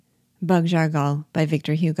Bug Jargal by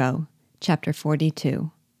Victor Hugo, Chapter 42.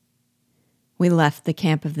 We left the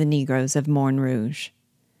camp of the Negroes of Morne Rouge.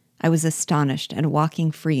 I was astonished at walking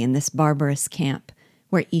free in this barbarous camp,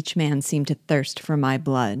 where each man seemed to thirst for my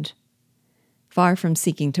blood. Far from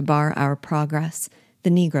seeking to bar our progress, the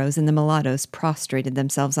Negroes and the mulattoes prostrated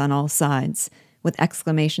themselves on all sides, with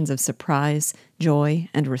exclamations of surprise, joy,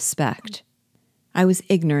 and respect. I was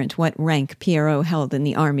ignorant what rank Pierrot held in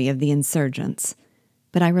the army of the insurgents,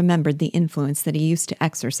 but I remembered the influence that he used to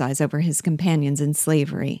exercise over his companions in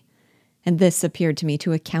slavery, and this appeared to me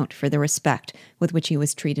to account for the respect with which he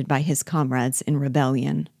was treated by his comrades in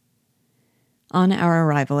rebellion. On our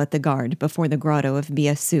arrival at the guard before the grotto of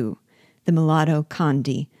Biassou, the mulatto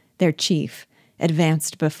Kandi, their chief,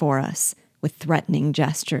 advanced before us with threatening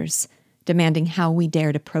gestures, demanding how we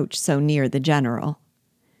dared approach so near the general.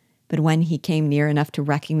 But when he came near enough to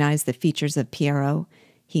recognize the features of Pierrot,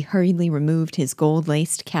 he hurriedly removed his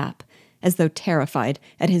gold-laced cap, as though terrified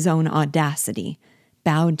at his own audacity,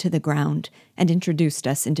 bowed to the ground, and introduced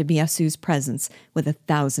us into Biassou's presence with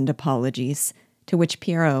 1,000 apologies, to which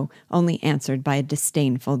Pierrot only answered by a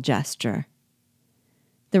disdainful gesture.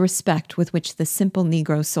 The respect with which the simple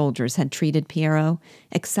Negro soldiers had treated Pierrot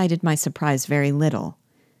excited my surprise very little,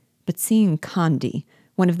 but seeing Kandi,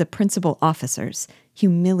 one of the principal officers,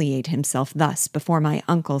 humiliate himself thus before my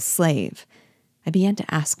uncle's slave, I began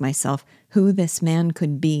to ask myself who this man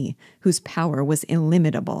could be whose power was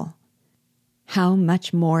illimitable. How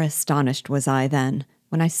much more astonished was I then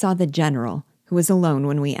when I saw the general, who was alone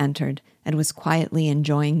when we entered and was quietly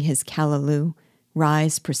enjoying his callaloo,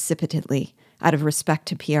 rise precipitately out of respect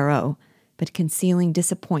to Pierrot, but concealing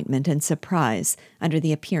disappointment and surprise under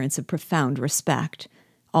the appearance of profound respect,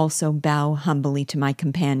 also bow humbly to my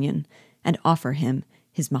companion and offer him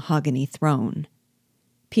his mahogany throne.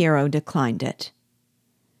 Pierrot declined it.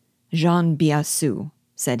 "Jean Biassou,"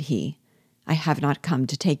 said he, "I have not come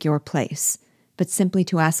to take your place, but simply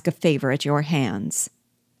to ask a favor at your hands."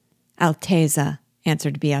 "Alteza,"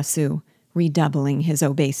 answered Biassou, redoubling his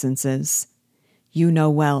obeisances, "you know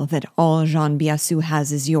well that all Jean Biassou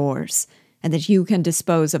has is yours, and that you can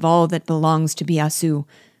dispose of all that belongs to Biassou,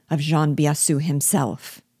 of Jean Biassou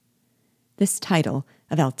himself." This title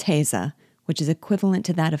of Alteza, which is equivalent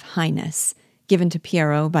to that of Highness, given to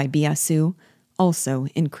Pierrot by Biassou, also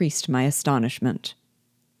increased my astonishment.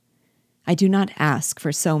 "I do not ask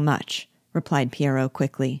for so much," replied Pierrot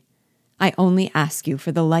quickly. "I only ask you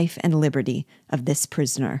for the life and liberty of this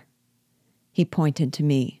prisoner." He pointed to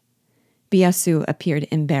me. Biassou appeared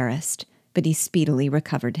embarrassed, but he speedily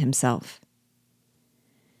recovered himself.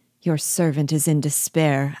 "Your servant is in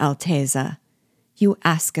despair, Alteza. You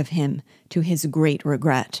ask of him, to his great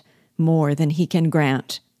regret, more than he can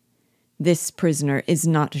grant. This prisoner is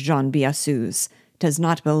not Jean Biassou's, does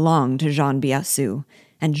not belong to Jean Biassou,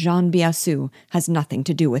 and Jean Biassou has nothing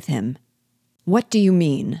to do with him." "What do you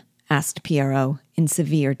mean?" asked Pierrot in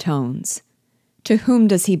severe tones. "To whom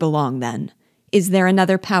does he belong, then? Is there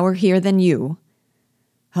another power here than you?"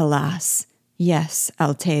 "Alas, yes,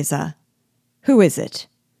 Alteza." "Who is it?"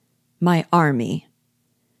 "My army."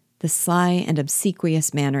 The sly and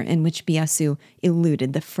obsequious manner in which Biassou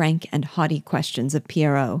eluded the frank and haughty questions of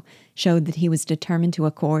Pierrot showed that he was determined to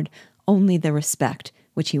accord only the respect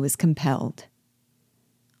which he was compelled.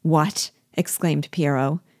 "What?" exclaimed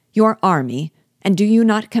Pierrot. "Your army, and do you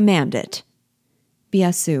not command it?"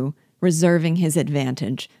 Biassou, reserving his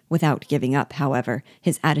advantage, without giving up, however,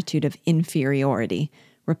 his attitude of inferiority,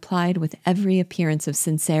 replied with every appearance of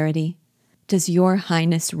sincerity, "Does your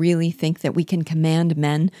Highness really think that we can command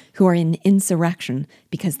men who are in insurrection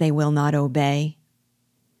because they will not obey?"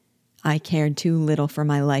 I cared too little for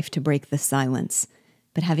my life to break the silence,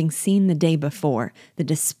 but having seen the day before the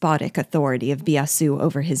despotic authority of Biassou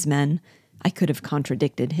over his men, I could have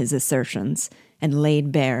contradicted his assertions and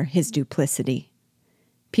laid bare his duplicity.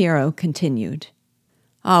 Pierrot continued,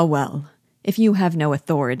 "Ah well, if you have no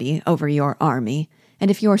authority over your army, and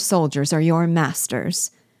if your soldiers are your masters,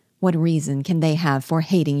 what reason can they have for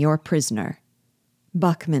hating your prisoner?"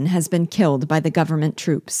 "Buckman has been killed by the government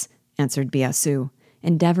troops," answered Biassou,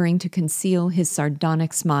 endeavoring to conceal his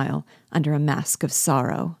sardonic smile under a mask of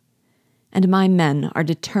sorrow. "And my men are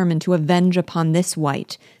determined to avenge upon this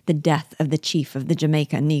white the death of the chief of the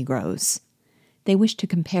Jamaica Negroes. They wish to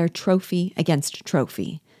compare trophy against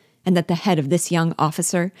trophy, and that the head of this young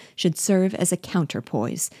officer should serve as a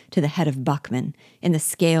counterpoise to the head of Buckman in the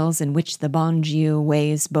scales in which the bon Dieu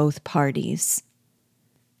weighs both parties.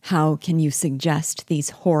 How can you suggest these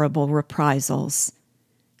horrible reprisals?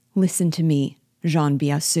 Listen to me, Jean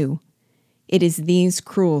Biassou. It is these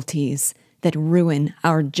cruelties that ruin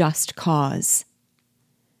our just cause."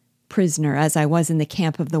 prisoner as I was in the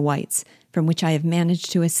camp of the whites, from which I have managed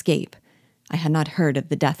to escape, I had not heard of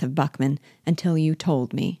the death of Buckman until you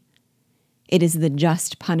told me. It is the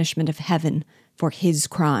just punishment of heaven for his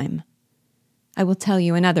crime. I will tell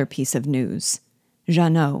you another piece of news.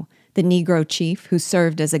 Jeannot, the Negro chief who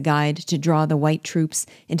served as a guide to draw the white troops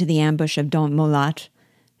into the ambush of Don Molat,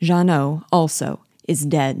 Jeannot, also, is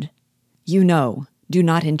dead. You know, do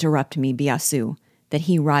not interrupt me, Biassou, that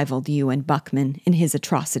he rivaled you and Buckman in his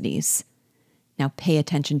atrocities. Now pay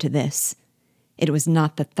attention to this. It was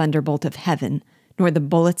not the thunderbolt of heaven, nor the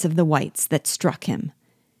bullets of the whites that struck him.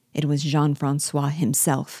 It was Jean-Francois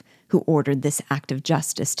himself who ordered this act of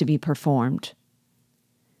justice to be performed.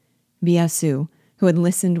 Biassou, who had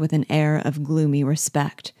listened with an air of gloomy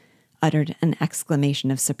respect, uttered an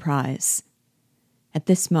exclamation of surprise. At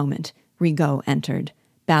this moment, Rigaud entered,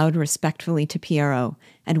 bowed respectfully to Pierrot,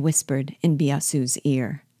 and whispered in Biassou's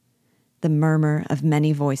ear. The murmur of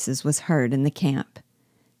many voices was heard in the camp.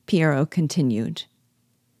 Pierrot continued.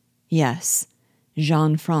 Yes,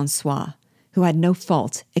 Jean-Francois, who had no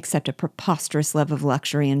fault except a preposterous love of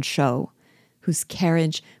luxury and show, whose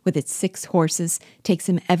carriage with its 6 horses takes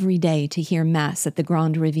him every day to hear mass at the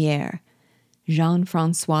Grande Rivière.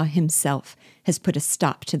 Jean-Francois himself has put a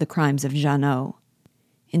stop to the crimes of Jeannot.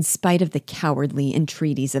 In spite of the cowardly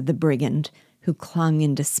entreaties of the brigand, who clung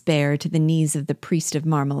in despair to the knees of the priest of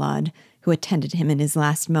Marmelade, who attended him in his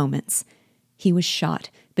last moments, he was shot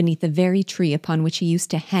beneath the very tree upon which he used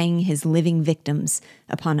to hang his living victims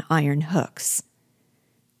upon iron hooks.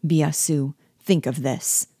 Biassou, think of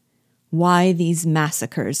this. Why these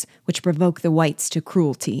massacres which provoke the whites to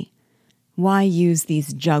cruelty? Why use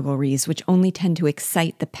these juggleries which only tend to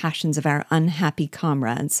excite the passions of our unhappy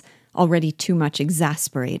comrades, already too much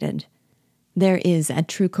exasperated? There is at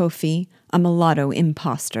Trucofi a mulatto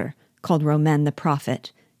impostor called Romain the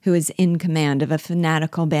Prophet, who is in command of a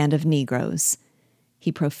fanatical band of Negroes.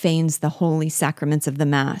 He profanes the holy sacraments of the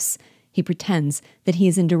Mass. He pretends that he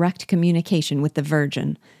is in direct communication with the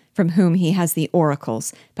Virgin, from whom he has the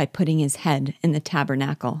oracles by putting his head in the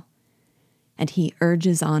tabernacle. And he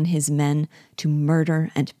urges on his men to murder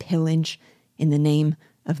and pillage in the name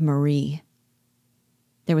of Marie.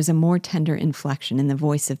 There was a more tender inflection in the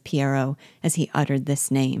voice of Pierrot as he uttered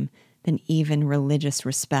this name than even religious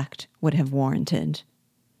respect would have warranted.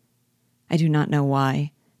 I do not know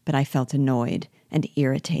why, but I felt annoyed and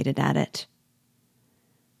irritated at it.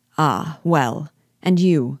 Ah, well, and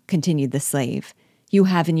you, continued the slave, you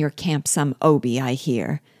have in your camp some obi, I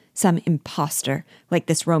hear, some impostor like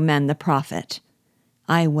this Romain the Prophet.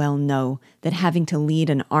 I well know that having to lead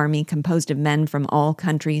an army composed of men from all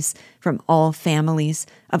countries, from all families,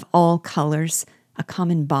 of all colors, a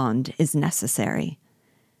common bond is necessary.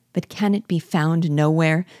 But can it be found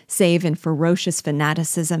nowhere save in ferocious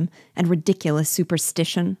fanaticism and ridiculous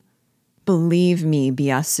superstition? Believe me,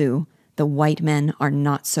 Biassou, the white men are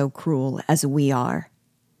not so cruel as we are.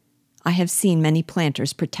 I have seen many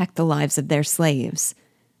planters protect the lives of their slaves.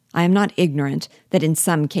 I am not ignorant that in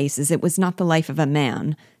some cases it was not the life of a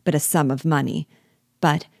man, but a sum of money.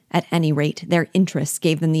 But, at any rate, their interests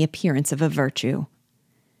gave them the appearance of a virtue.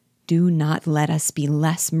 Do not let us be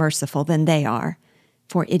less merciful than they are,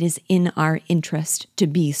 for it is in our interest to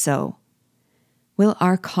be so. Will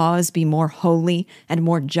our cause be more holy and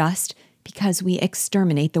more just because we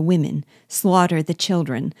exterminate the women, slaughter the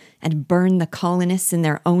children, and burn the colonists in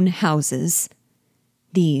their own houses?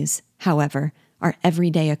 These, however, are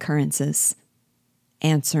everyday occurrences.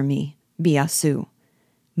 Answer me, Biassou.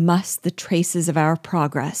 Must the traces of our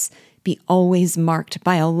progress be always marked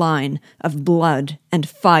by a line of blood and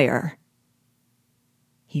fire?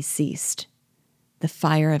 He ceased. The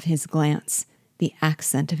fire of his glance, the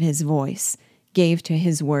accent of his voice, gave to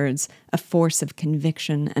his words a force of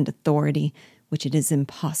conviction and authority which it is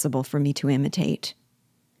impossible for me to imitate.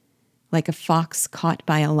 Like a fox caught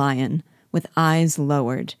by a lion, with eyes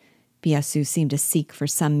lowered, Biassou seemed to seek for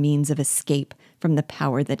some means of escape from the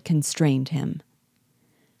power that constrained him.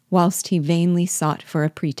 Whilst he vainly sought for a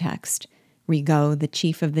pretext, Rigaud, the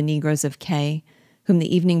chief of the Negroes of K, whom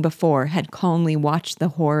the evening before had calmly watched the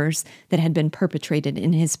horrors that had been perpetrated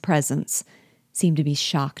in his presence, seemed to be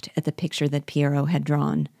shocked at the picture that Pierrot had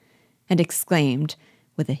drawn, and exclaimed,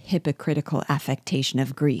 with a hypocritical affectation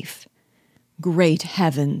of grief, "Great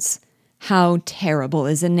heavens! How terrible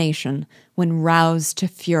is a nation when roused to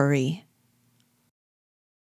fury!"